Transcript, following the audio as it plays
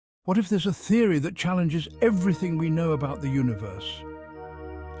What if there's a theory that challenges everything we know about the universe?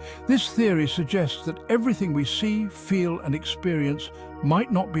 This theory suggests that everything we see, feel, and experience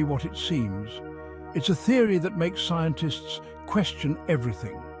might not be what it seems. It's a theory that makes scientists question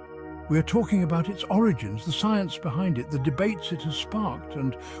everything. We're talking about its origins, the science behind it, the debates it has sparked,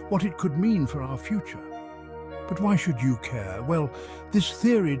 and what it could mean for our future. But why should you care? Well, this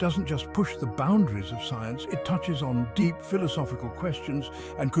theory doesn't just push the boundaries of science, it touches on deep philosophical questions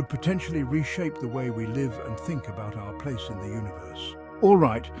and could potentially reshape the way we live and think about our place in the universe. All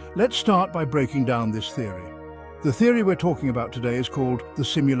right, let's start by breaking down this theory. The theory we're talking about today is called the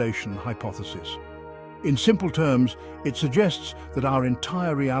simulation hypothesis. In simple terms, it suggests that our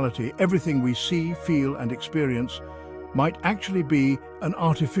entire reality, everything we see, feel, and experience, might actually be an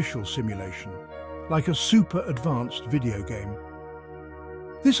artificial simulation, like a super advanced video game.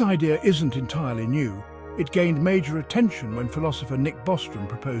 This idea isn't entirely new. It gained major attention when philosopher Nick Bostrom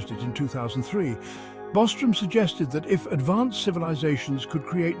proposed it in 2003. Bostrom suggested that if advanced civilizations could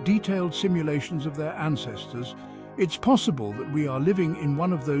create detailed simulations of their ancestors, it's possible that we are living in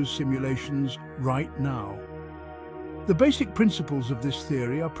one of those simulations right now. The basic principles of this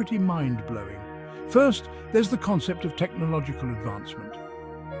theory are pretty mind-blowing. First, there's the concept of technological advancement.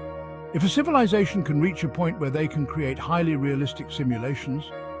 If a civilization can reach a point where they can create highly realistic simulations,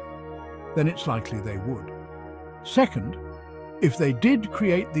 then it's likely they would. Second, if they did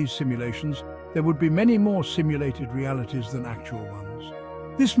create these simulations, there would be many more simulated realities than actual ones.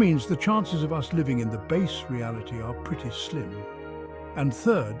 This means the chances of us living in the base reality are pretty slim. And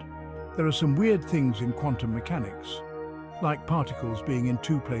third, there are some weird things in quantum mechanics, like particles being in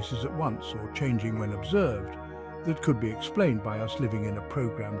two places at once or changing when observed, that could be explained by us living in a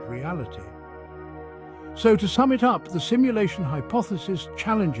programmed reality. So to sum it up, the simulation hypothesis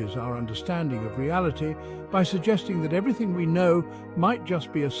challenges our understanding of reality by suggesting that everything we know might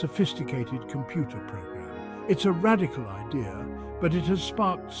just be a sophisticated computer program. It's a radical idea, but it has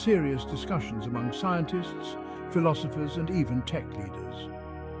sparked serious discussions among scientists, philosophers, and even tech leaders.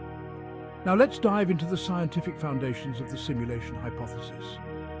 Now let's dive into the scientific foundations of the simulation hypothesis.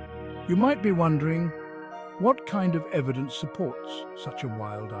 You might be wondering, what kind of evidence supports such a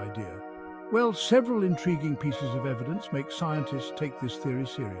wild idea? Well, several intriguing pieces of evidence make scientists take this theory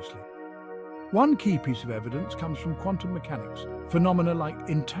seriously. One key piece of evidence comes from quantum mechanics, phenomena like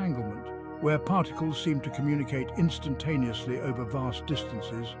entanglement, where particles seem to communicate instantaneously over vast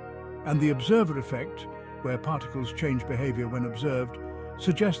distances, and the observer effect, where particles change behavior when observed,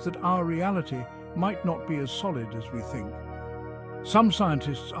 suggests that our reality might not be as solid as we think. Some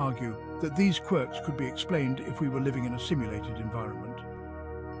scientists argue that these quirks could be explained if we were living in a simulated environment.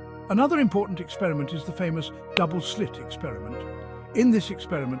 Another important experiment is the famous double-slit experiment. In this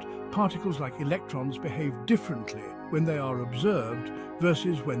experiment, particles like electrons behave differently when they are observed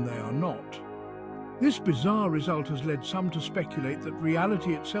versus when they are not. This bizarre result has led some to speculate that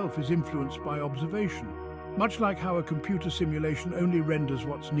reality itself is influenced by observation, much like how a computer simulation only renders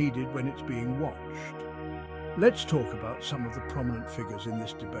what's needed when it's being watched. Let's talk about some of the prominent figures in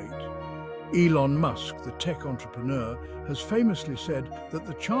this debate. Elon Musk, the tech entrepreneur, has famously said that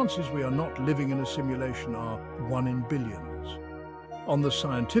the chances we are not living in a simulation are 1 in billions. On the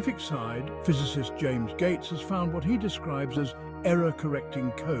scientific side, physicist James Gates has found what he describes as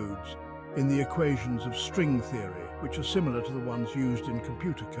error-correcting codes in the equations of string theory, which are similar to the ones used in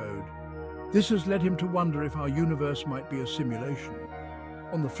computer code. This has led him to wonder if our universe might be a simulation.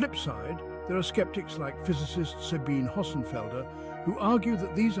 On the flip side, there are skeptics like physicist Sabine Hossenfelder, who argue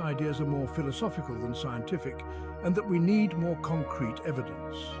that these ideas are more philosophical than scientific and that we need more concrete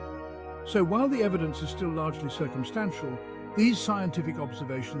evidence. So while the evidence is still largely circumstantial, these scientific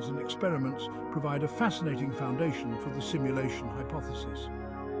observations and experiments provide a fascinating foundation for the simulation hypothesis.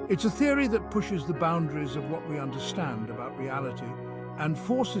 It's a theory that pushes the boundaries of what we understand about reality and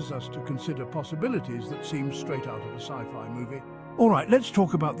forces us to consider possibilities that seem straight out of a sci-fi movie. All right, let's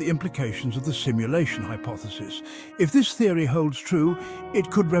talk about the implications of the simulation hypothesis. If this theory holds true, it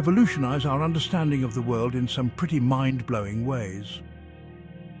could revolutionize our understanding of the world in some pretty mind-blowing ways.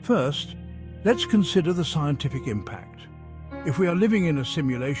 First, let's consider the scientific impact. If we are living in a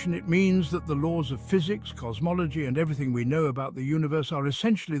simulation, it means that the laws of physics, cosmology, and everything we know about the universe are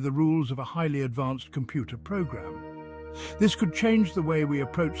essentially the rules of a highly advanced computer program. This could change the way we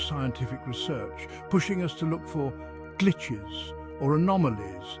approach scientific research, pushing us to look for glitches or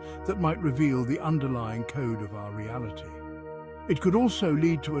anomalies that might reveal the underlying code of our reality. It could also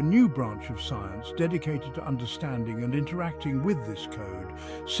lead to a new branch of science dedicated to understanding and interacting with this code,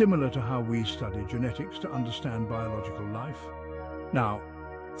 similar to how we study genetics to understand biological life. Now,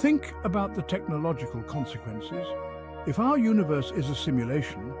 think about the technological consequences. If our universe is a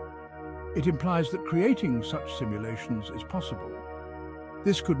simulation, it implies that creating such simulations is possible.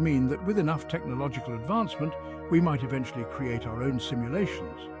 This could mean that with enough technological advancement, we might eventually create our own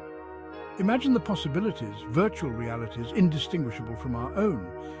simulations. Imagine the possibilities, virtual realities indistinguishable from our own,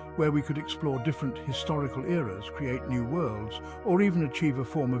 where we could explore different historical eras, create new worlds, or even achieve a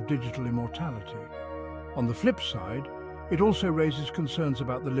form of digital immortality. On the flip side, it also raises concerns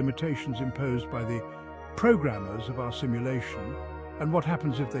about the limitations imposed by the programmers of our simulation and what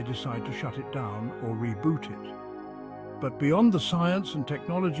happens if they decide to shut it down or reboot it. But beyond the science and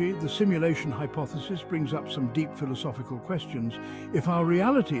technology, the simulation hypothesis brings up some deep philosophical questions. If our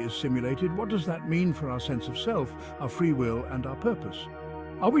reality is simulated, what does that mean for our sense of self, our free will, and our purpose?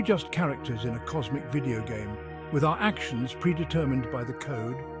 Are we just characters in a cosmic video game, with our actions predetermined by the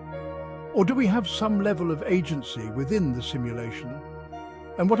code? Or do we have some level of agency within the simulation?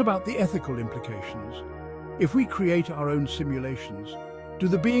 And what about the ethical implications? If we create our own simulations, do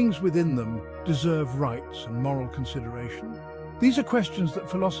the beings within them deserve rights and moral consideration? These are questions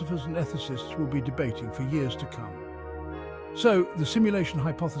that philosophers and ethicists will be debating for years to come. So, the simulation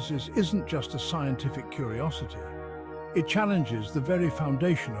hypothesis isn't just a scientific curiosity. It challenges the very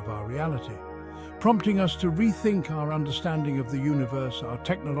foundation of our reality, prompting us to rethink our understanding of the universe, our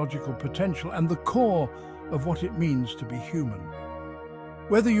technological potential, and the core of what it means to be human.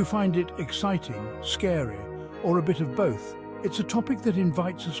 Whether you find it exciting, scary, or a bit of both, it's a topic that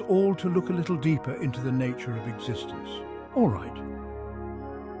invites us all to look a little deeper into the nature of existence. All right.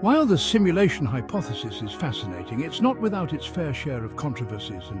 While the simulation hypothesis is fascinating, it's not without its fair share of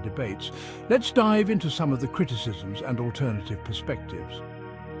controversies and debates. Let's dive into some of the criticisms and alternative perspectives.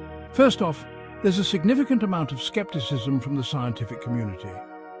 First off, there's a significant amount of skepticism from the scientific community.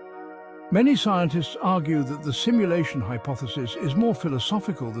 Many scientists argue that the simulation hypothesis is more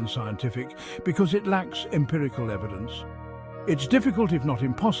philosophical than scientific because it lacks empirical evidence. It's difficult, if not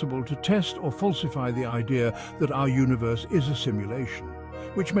impossible, to test or falsify the idea that our universe is a simulation,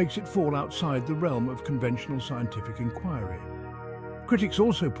 which makes it fall outside the realm of conventional scientific inquiry. Critics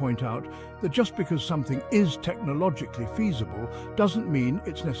also point out that just because something is technologically feasible doesn't mean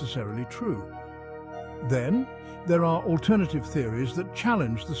it's necessarily true. Then, there are alternative theories that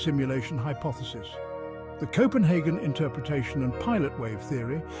challenge the simulation hypothesis. The Copenhagen interpretation and pilot wave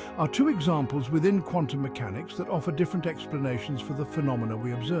theory are two examples within quantum mechanics that offer different explanations for the phenomena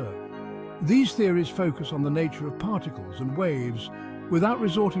we observe. These theories focus on the nature of particles and waves without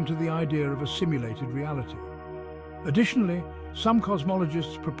resorting to the idea of a simulated reality. Additionally, some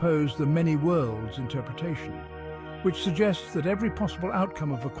cosmologists propose the many worlds interpretation, which suggests that every possible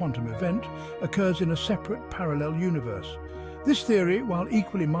outcome of a quantum event occurs in a separate parallel universe. This theory, while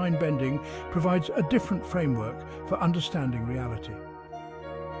equally mind-bending, provides a different framework for understanding reality.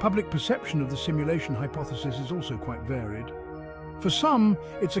 Public perception of the simulation hypothesis is also quite varied. For some,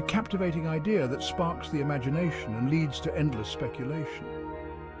 it's a captivating idea that sparks the imagination and leads to endless speculation.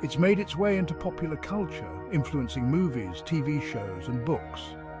 It's made its way into popular culture, influencing movies, TV shows, and books.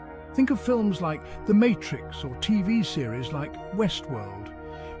 Think of films like The Matrix or TV series like Westworld,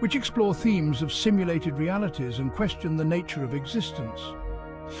 which explore themes of simulated realities and question the nature of existence.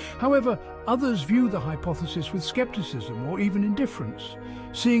 However, others view the hypothesis with skepticism or even indifference,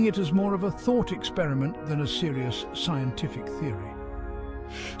 seeing it as more of a thought experiment than a serious scientific theory.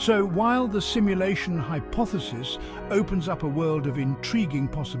 So, while the simulation hypothesis opens up a world of intriguing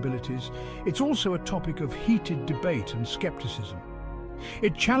possibilities, it's also a topic of heated debate and skepticism.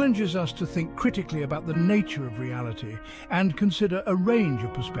 It challenges us to think critically about the nature of reality and consider a range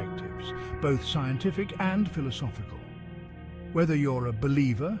of perspectives, both scientific and philosophical. Whether you're a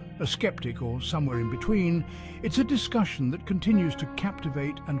believer, a skeptic, or somewhere in between, it's a discussion that continues to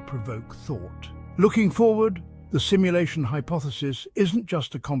captivate and provoke thought. Looking forward, the simulation hypothesis isn't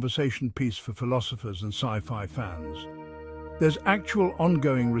just a conversation piece for philosophers and sci-fi fans. There's actual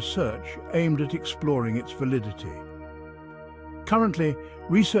ongoing research aimed at exploring its validity. Currently,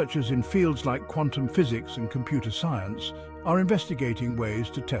 researchers in fields like quantum physics and computer science are investigating ways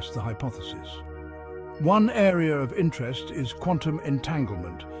to test the hypothesis. One area of interest is quantum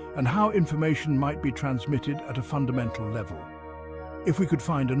entanglement and how information might be transmitted at a fundamental level. If we could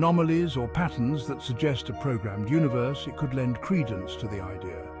find anomalies or patterns that suggest a programmed universe, it could lend credence to the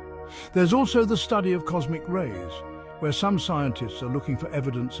idea. There's also the study of cosmic rays, where some scientists are looking for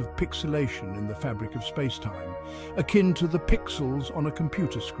evidence of pixelation in the fabric of space-time, akin to the pixels on a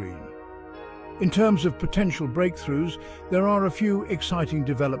computer screen. In terms of potential breakthroughs, there are a few exciting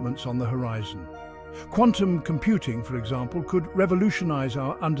developments on the horizon. Quantum computing, for example, could revolutionize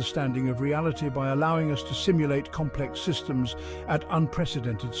our understanding of reality by allowing us to simulate complex systems at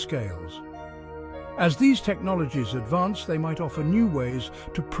unprecedented scales. As these technologies advance, they might offer new ways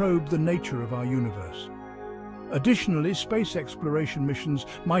to probe the nature of our universe. Additionally, space exploration missions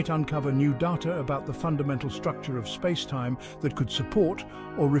might uncover new data about the fundamental structure of space-time that could support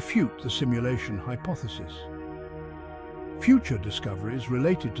or refute the simulation hypothesis. Future discoveries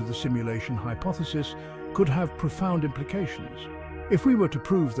related to the simulation hypothesis could have profound implications. If we were to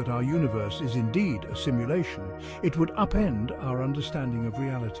prove that our universe is indeed a simulation, it would upend our understanding of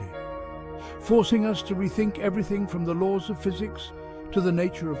reality, forcing us to rethink everything from the laws of physics to the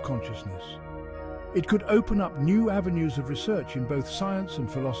nature of consciousness. It could open up new avenues of research in both science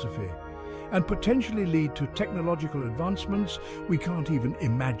and philosophy, and potentially lead to technological advancements we can't even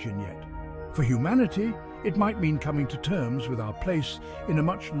imagine yet. For humanity, it might mean coming to terms with our place in a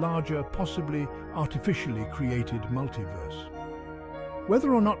much larger, possibly artificially created multiverse.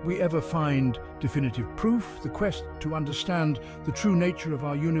 Whether or not we ever find definitive proof, the quest to understand the true nature of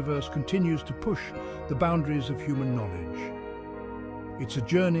our universe continues to push the boundaries of human knowledge. It's a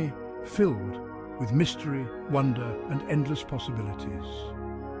journey filled with mystery, wonder, and endless possibilities.